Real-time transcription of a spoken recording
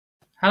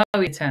Hello,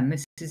 Year 10.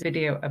 This is a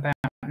video about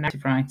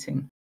narrative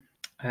writing.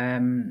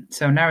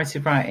 So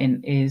narrative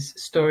writing is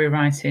story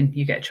writing.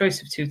 You get a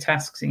choice of two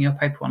tasks in your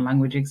Paper 1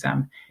 language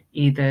exam,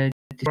 either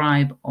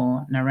describe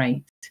or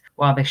narrate.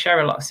 While they share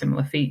a lot of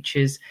similar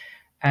features,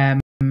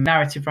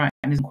 narrative writing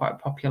isn't quite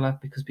popular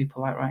because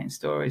people like writing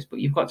stories,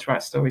 but you've got to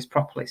write stories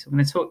properly. So I'm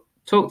going to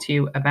talk to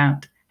you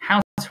about how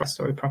to write a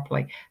story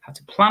properly, how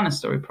to plan a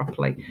story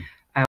properly,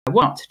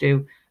 what not to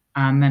do,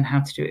 and then how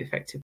to do it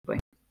effectively.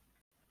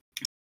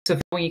 So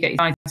when you get your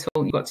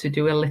title, you've got to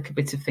do a little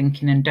bit of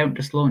thinking and don't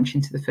just launch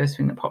into the first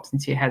thing that pops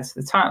into your head.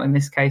 So the title in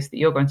this case that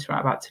you're going to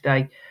write about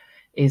today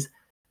is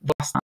The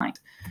Last Night.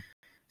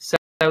 So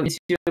if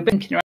you're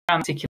thinking around a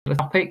particular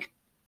topic,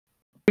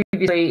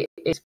 previously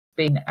it's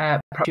been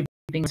perhaps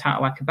being a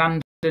title like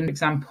Abandoned, for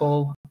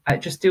example.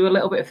 Just do a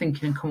little bit of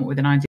thinking and come up with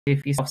an idea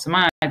for yourself. So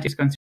my idea is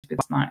going to be The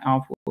Last Night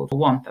of World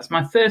War I. That's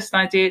my first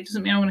idea. It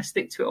doesn't mean I'm going to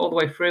stick to it all the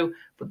way through,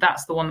 but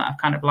that's the one that I've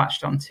kind of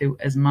latched onto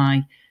as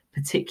my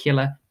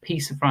particular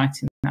piece of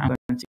writing that I'm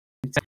going to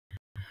do.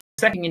 The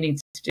second thing you need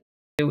to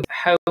do is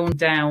hone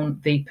down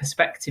the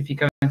perspective you're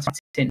going to write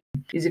it in.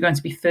 Is it going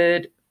to be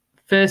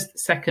first,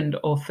 second,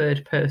 or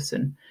third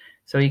person?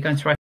 So are you going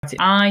to write it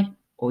I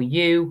or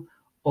you,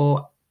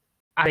 or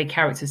are they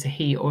characters a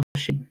he or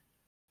she?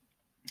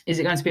 Is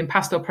it going to be in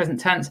past or present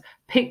tense?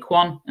 Pick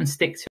one and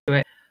stick to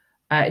it.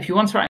 If you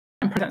want to write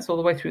in present tense all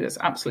the way through, that's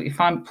absolutely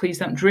fine. But please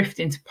don't drift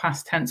into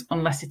past tense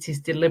unless it is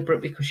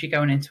deliberate because you're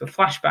going into a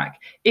flashback.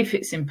 If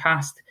it's in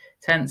past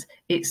tense,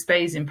 it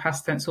stays in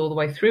past tense all the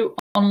way through,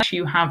 unless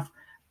you have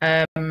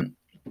unless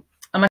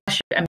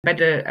you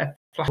embed a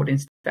flashword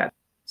instead.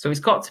 So it's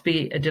got to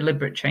be a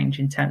deliberate change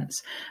in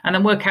tense. And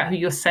then work out who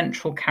your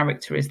central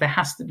character is. There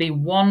has to be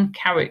one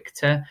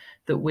character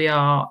that we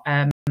are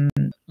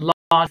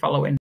largely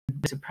following.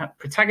 It's a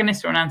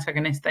protagonist or an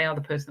antagonist. They are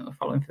the person that we're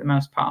following for the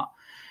most part.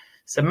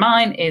 So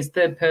mine is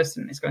third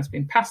person. It's going to be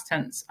in past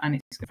tense, and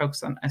it's going to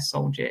focus on a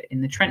soldier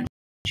in the trenches.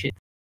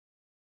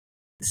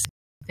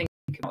 Think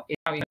about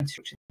how you're going to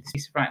structure this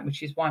piece of writing,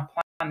 which is why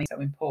planning is so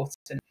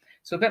important.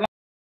 So a bit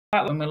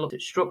like when we looked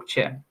at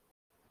structure,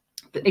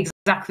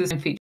 exactly the same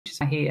features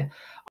are here.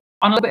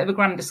 On a little bit of a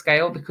grander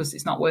scale, because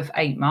it's not worth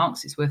 8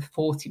 marks, it's worth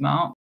 40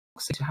 marks.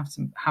 So you have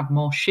to have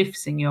more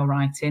shifts in your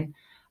writing.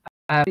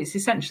 It's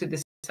essentially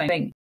the same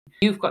thing.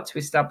 You've got to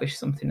establish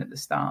something at the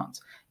start.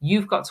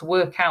 You've got to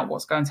work out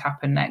what's going to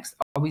happen next.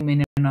 Are we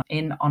zooming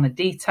in on a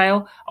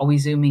detail? Are we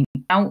zooming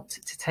out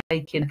to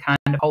take in a kind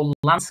of whole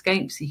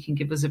landscape so you can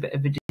give us a bit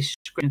of a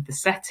description of the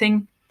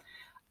setting?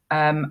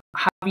 Have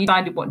you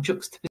decided what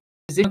juxtaposition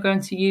you're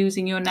going to use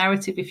in your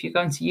narrative, if you're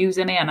going to use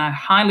any? And I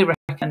highly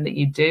recommend that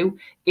you do.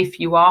 If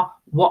you are,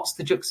 what's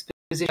the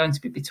juxtaposition going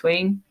to be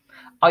between?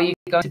 Are you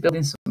going to build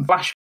in some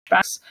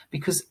flashbacks?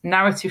 Because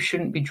narrative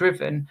shouldn't be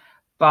driven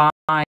by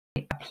a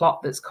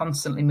plot that's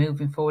constantly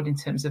moving forward in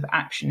terms of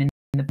action in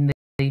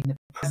the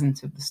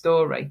present of the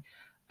story.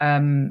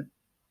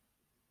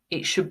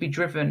 It should be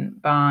driven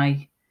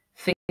by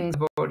things that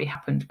have already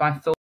happened, by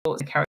thoughts in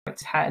the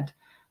character's head,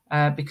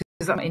 because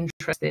that's more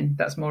interesting,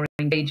 that's more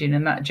engaging,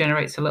 and that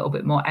generates a little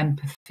bit more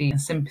empathy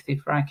and sympathy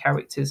for our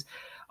characters.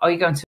 Are you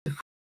going to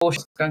force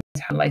what's going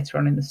to happen later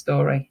on in the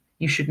story?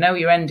 You should know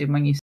your ending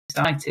when you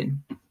start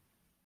writing.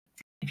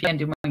 If you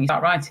end when you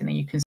start writing, then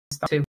you can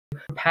start to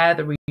prepare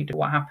the reader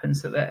what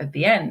happens, so that at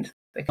the end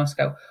they can just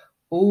go,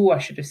 oh, I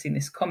should have seen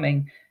this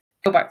coming.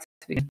 Go back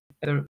to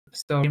the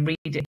story and read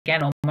it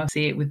again, almost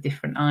see it with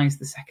different eyes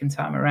the second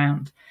time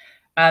around.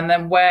 And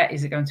then where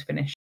is it going to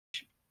finish?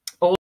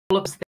 All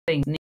of those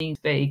things need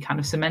to be kind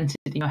of cemented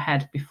in your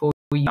head before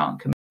you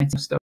start committing a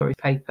story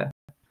paper.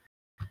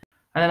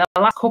 And then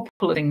the last couple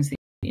of things that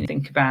you need to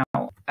think about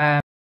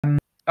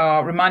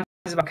are reminders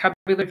of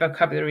vocabulary.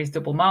 Vocabulary is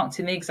double marked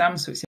in the exam,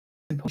 so it's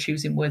important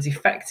choosing words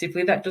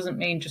effectively. That doesn't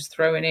mean just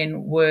throwing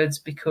in words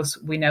because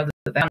we know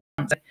that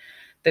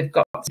they've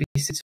got to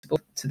be suitable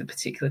to the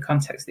particular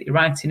context that you're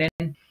writing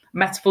in.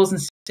 Metaphors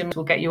and similes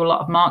will get you a lot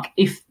of marks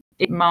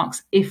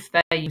if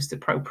they're used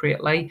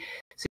appropriately.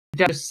 So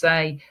don't just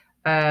say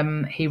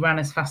he ran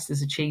as fast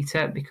as a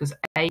cheetah, because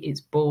A, it's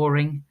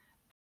boring,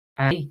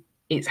 B,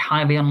 it's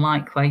highly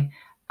unlikely,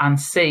 and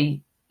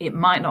C, it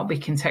might not be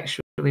contextually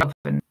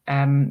relevant.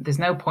 There's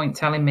no point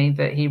telling me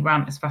that he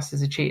ran as fast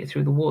as a cheetah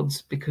through the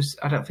woods, because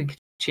I don't think a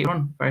cheetah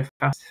run very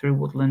fast through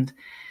woodland.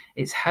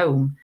 Its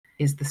home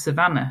is the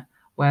savannah,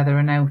 where there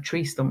are no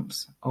tree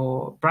stumps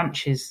or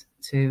branches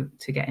to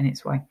get in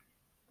its way.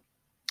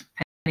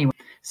 Anyway,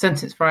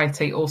 sentence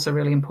variety also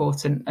really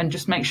important, and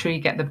just make sure you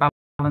get the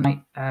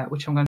balance right,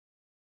 which I'm going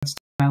to talk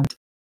about.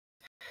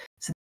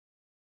 So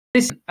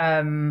this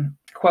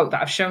quote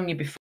that I've shown you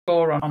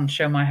before on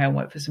Show My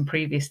Homework for some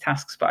previous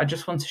tasks, but I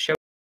just want to show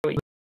you.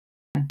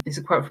 It's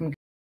a quote from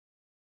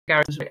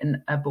Gary, who's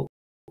written a book,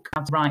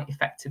 How to Write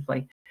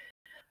Effectively.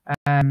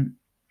 And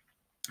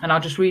I'll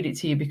just read it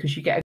to you because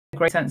you get a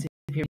great sense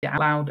if you read it out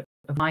loud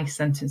of why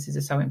sentences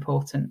are so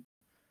important.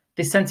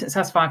 This sentence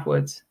has 5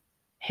 words.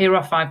 Here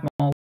are 5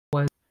 more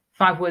words.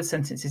 5-word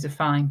sentences are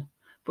fine,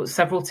 but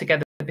several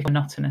together become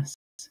monotonous.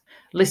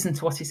 Listen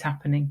to what is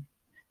happening.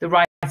 The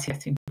writing is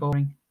getting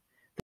boring.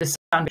 The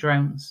sound of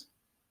drones.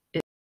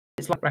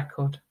 It's like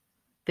record.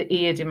 The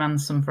ear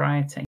demands some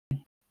variety.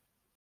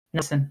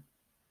 Listen,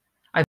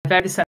 I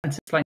vary the sentence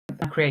length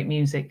and create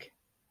music.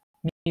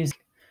 Music.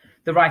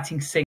 The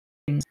writing sings.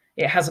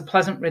 It has a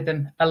pleasant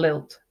rhythm, a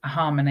lilt, a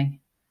harmony.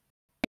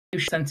 I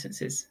use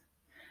sentences,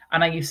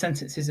 and I use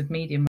sentences of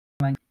medium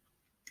length.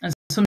 And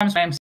sometimes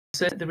when I am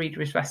certain the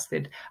reader is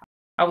rested,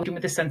 I will begin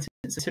with a sentence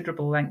of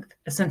considerable length,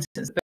 a sentence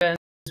that burns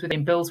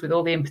within, builds with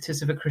all the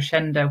impetus of a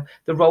crescendo,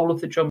 the roll of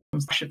the drums,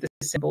 the dash of the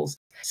cymbals,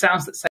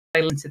 sounds that say,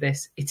 listen to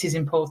this, it is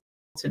important.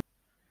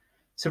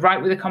 So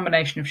write with a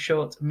combination of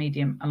short,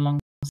 medium, and long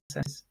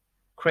sentences.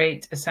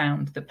 Create a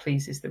sound that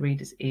pleases the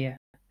reader's ear.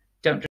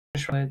 Don't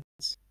just write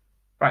words,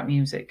 write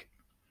music.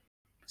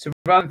 So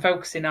rather than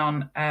focusing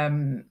on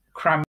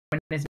cramming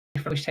as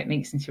many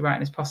techniques into your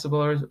writing as possible,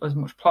 or as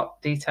much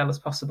plot detail as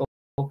possible,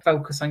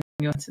 focus on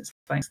your sentence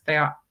lengths. They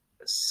are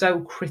so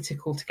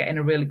critical to getting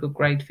a really good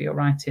grade for your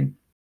writing.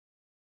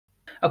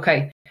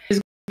 Okay, here's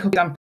a couple of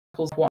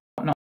examples of what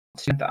not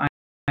to do that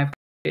I've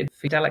did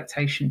for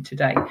delectation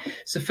today.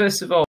 So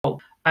first of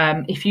all,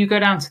 if you go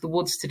down to the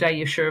woods today,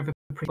 you're sure of a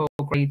pretty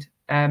poor grade.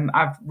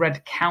 I've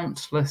read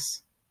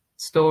countless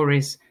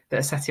stories that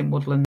are set in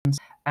woodlands,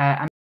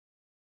 and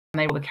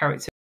they all the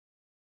characters.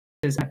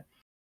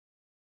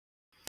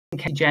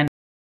 Jen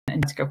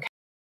and to go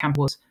camp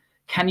woods.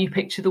 Can you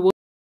picture the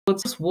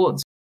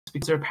woods?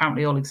 Because they're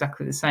apparently all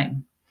exactly the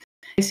same.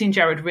 Casey and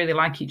Jared really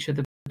like each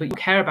other, but you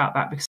care about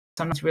that because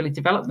I'm not really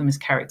develop them as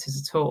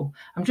characters at all.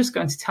 I'm just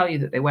going to tell you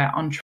that they wear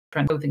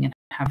on-trend clothing and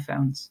have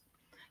phones.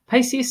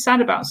 Pacey is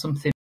sad about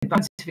something, but I'm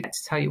going to forget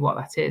to tell you what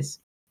that is.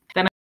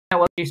 Then I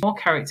will use more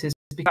characters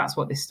because that's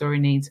what this story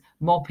needs,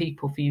 more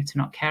people for you to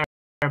not care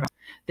about.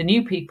 The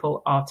new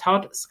people are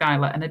Todd,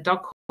 Skylar, and a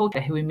dog called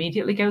Jay, who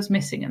immediately goes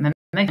missing, and then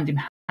they find him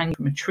hanging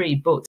from a tree,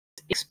 but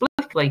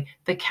explicitly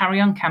they carry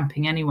on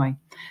camping anyway.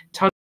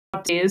 Todd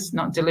tears,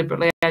 not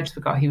deliberately, I just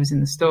forgot he was in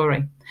the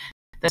story.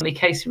 Then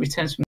Casey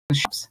returns from the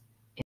shops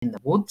in the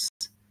woods.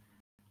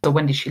 So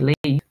when did she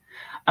leave?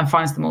 And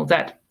finds them all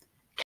dead.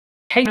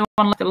 Casey, no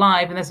one left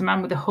alive, and there's a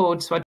man with a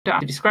hood, so I don't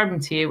have to describe him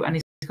to you, and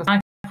he's got a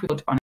knife with a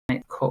hood on it,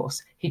 of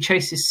course. He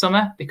chases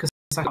Summer because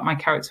I thought my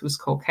character was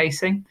called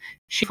Casey.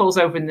 She falls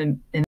over in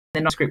the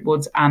nondescript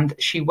woods, and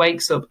she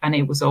wakes up, and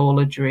it was all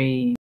a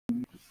dream.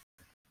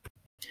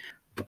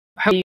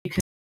 Hope you can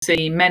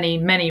see many,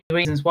 many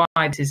reasons why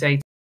this is a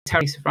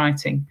terrible piece of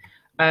writing.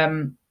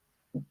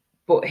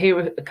 But here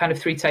are kind of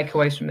 3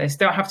 takeaways from this.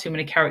 Don't have too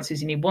many characters.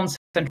 You need one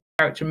central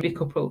character and maybe a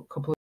couple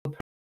of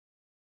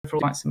peripherals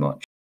quite so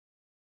much.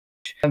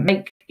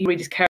 Make your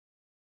readers care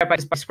about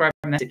describing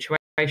their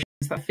situations,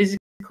 that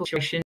physical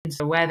situation,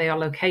 so where they are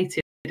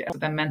located,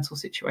 their mental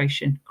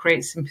situation.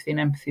 Create sympathy and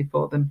empathy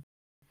for them.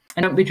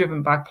 And don't be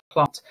driven by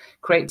plot.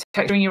 Create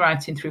texture in your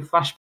writing through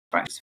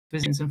flashbacks,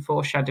 visions, and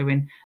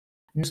foreshadowing,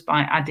 just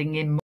by adding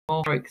in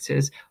more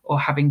characters or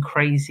having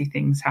crazy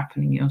things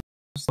happening in your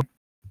story.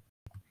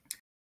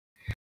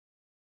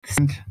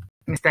 And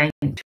mistake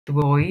to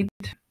avoid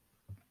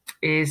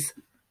is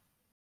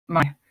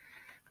my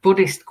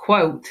Buddhist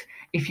quote: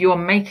 if you're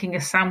making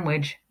a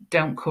sandwich,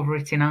 don't cover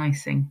it in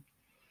icing.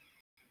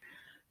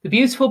 The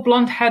beautiful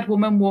blonde-haired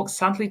woman walked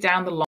sadly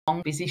down the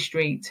long, busy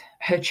street,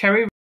 her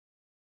cherry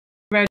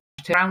red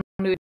round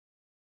with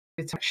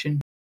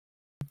attraction,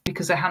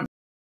 because her handsome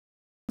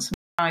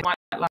white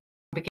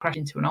Lamborghini crashed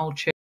into an old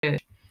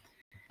church.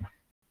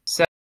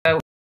 So the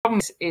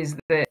problem is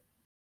that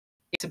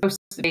it's supposed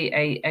to be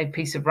a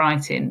piece of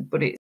writing,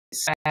 but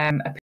it's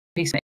a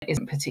piece that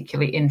isn't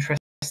particularly interesting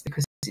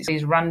because it's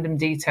these random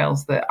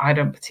details that I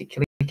don't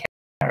particularly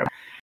care about.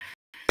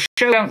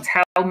 Show don't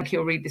tell, make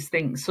you read this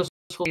thing. Subtle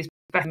is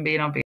better than being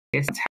obvious.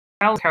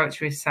 Tell the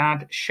character is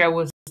sad. Show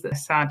us that they're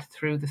sad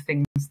through the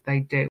things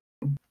they do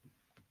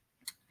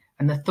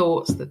and the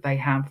thoughts that they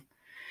have.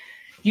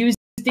 Use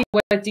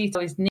where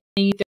detail is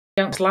needed.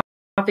 Don't slap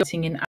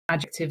everything in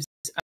adjectives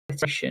and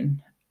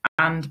alliteration.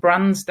 And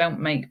brands don't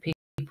make people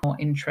more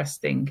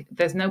interesting.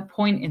 There's no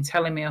point in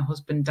telling me her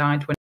husband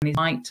died when his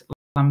white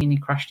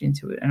Lamborghini crashed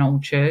into an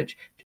old church.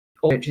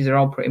 All churches are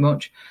old, pretty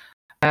much.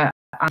 And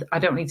I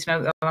don't need to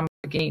know that the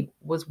Lamborghini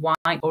was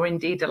white or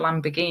indeed a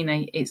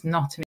Lamborghini. It's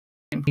not an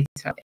important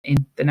detail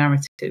in the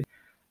narrative.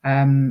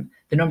 The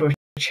number of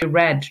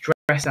red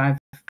dresses I've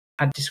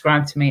had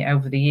described to me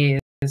over the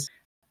years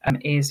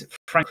is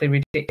frankly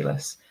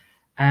ridiculous,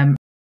 and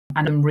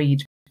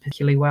read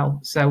particularly well.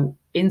 So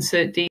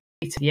insert detail,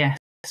 yes,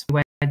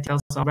 where details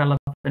are relevant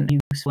and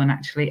useful and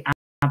actually add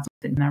something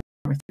to the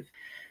narrative.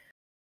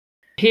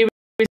 Here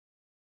is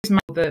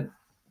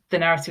the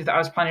narrative that I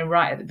was planning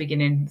right at the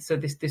beginning. So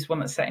this one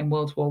that's set in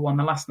World War I,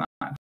 the last night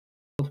of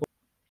World War I.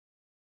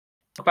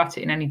 Talk about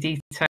it in any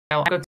detail.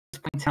 I'm going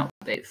to point out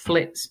that it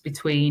flips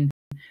between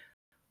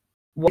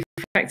what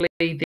is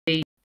effectively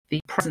the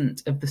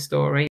present of the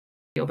story,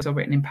 others are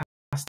written in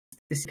past,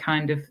 this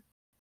kind of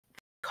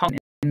content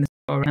in the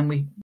story, and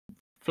we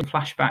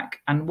flashback.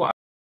 And what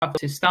I've got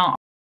to start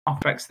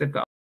off, so they've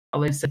got a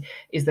list,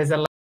 is there's a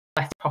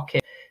letter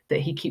pocket that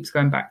he keeps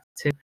going back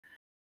to.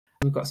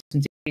 We've got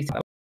some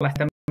detail left,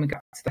 then we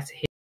got to the letter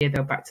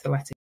they'll back to the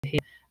letter here.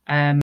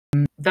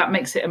 That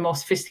makes it a more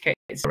sophisticated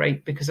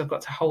story because I've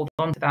got to hold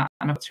on to that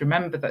and I've got to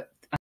remember that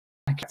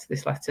I get to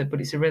this letter, but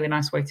it's a really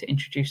nice way to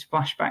introduce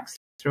flashbacks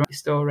throughout your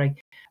story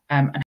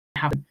and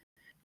have them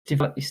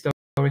develop your story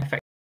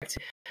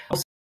effectively.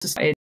 Also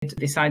started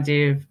this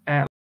idea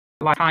of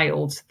like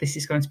child, this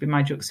is going to be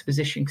my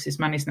juxtaposition because his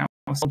man is now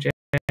a soldier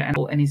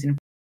and he's in a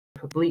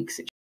oblique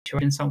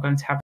situation, so I'm going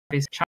to have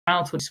his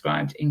childhood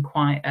described in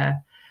quite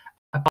a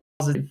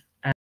positive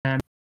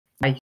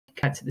way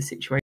compared to the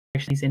situation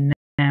he's in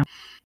now.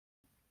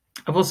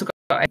 I've also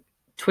got a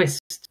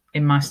twist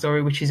in my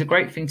story, which is a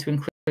great thing to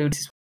include. This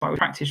is why we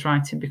practice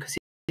writing, because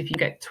if you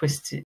get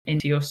twisted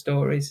into your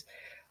stories,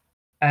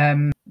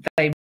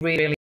 they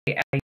really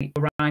aid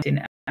your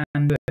writing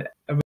and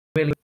are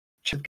really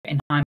getting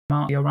high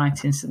mark for your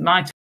writing. So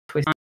my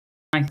twist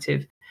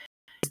narrative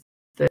is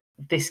that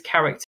this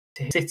character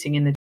who's sitting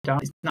in the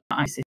dark is not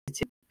actually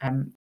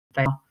sitting.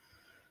 They are,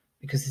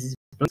 because this is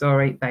a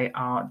story, they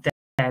are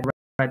dead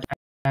red,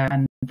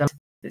 and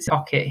this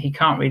pocket, he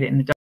can't read it in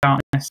the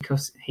darkness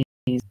because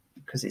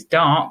it's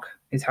dark,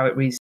 is how it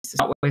reads to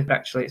start with, but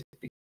actually it's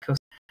because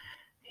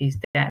he's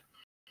dead.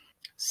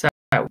 So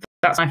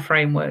that's my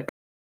framework,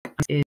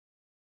 is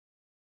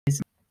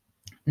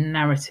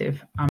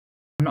narrative. I'm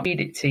not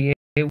read it to you.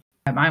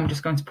 I'm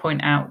just going to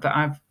point out that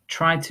I've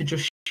tried to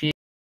just use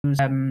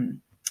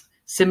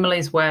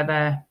similes where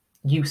they're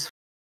useful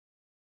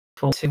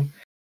to,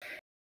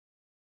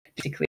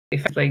 particularly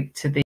effectively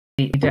to the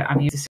reader.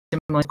 I've used a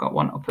simile. I've got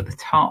one up at the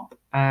top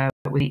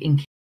with the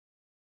inky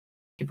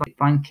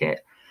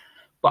blanket.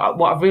 But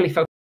what I've really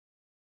focused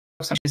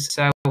on is,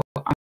 so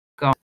I've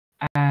got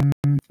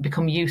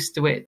become used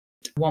to it,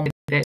 one with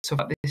it, so I've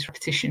got this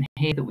repetition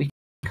here that we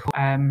call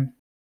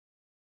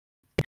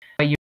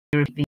where you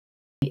repeat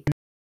the end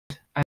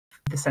of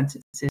the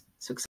sentences,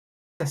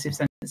 successive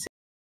sentences.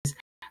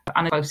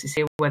 And the closest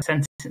here where the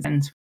sentence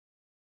ends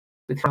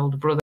with your older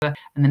brother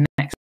and the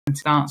next sentence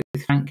starts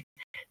with Frank.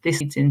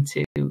 This leads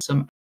into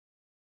some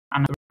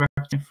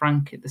repetition of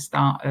Frank at the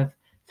start of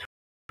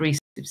three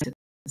sentences.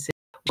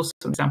 Also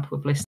an example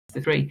of list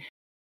the three.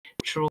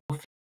 Structural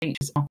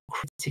features are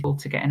critical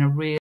to getting a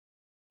really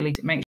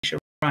make sure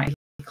right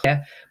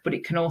clear, but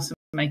it can also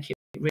make it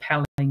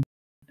repelling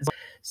as well.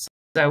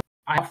 So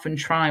I often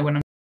try when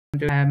I'm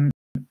doing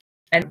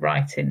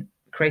writing,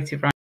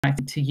 creative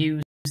writing, to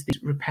use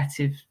these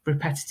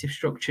repetitive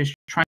structures,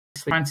 trying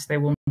to stay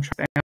warm, trying to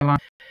stay alive,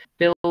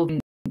 building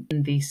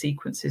in these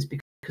sequences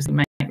because they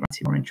make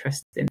writing more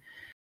interesting.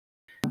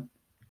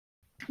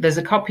 There's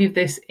a copy of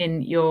this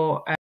in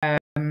your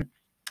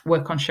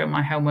work on Show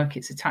My Homework.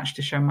 It's attached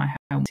to Show My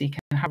Homework, so you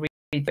can have a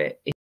read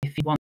it if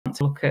you want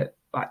to look at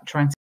like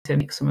trying to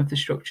mix some of the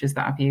structures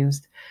that I've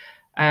used.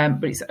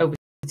 But it's over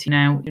to you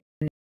now.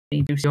 You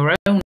need to do your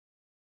own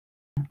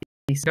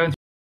piece, going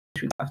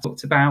through what I've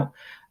talked about.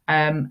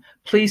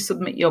 Please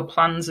submit your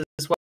plans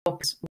as well,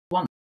 because we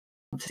want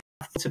to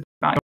think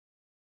about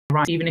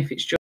it, even if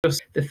it's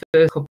just the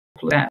first couple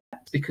of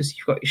steps, because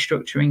you've got your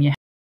structure in your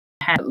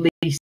head. At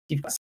least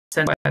you've got a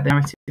sense of where the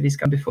narrative is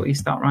going before you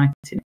start writing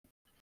it.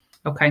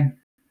 Okay,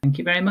 thank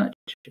you very much.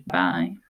 Bye.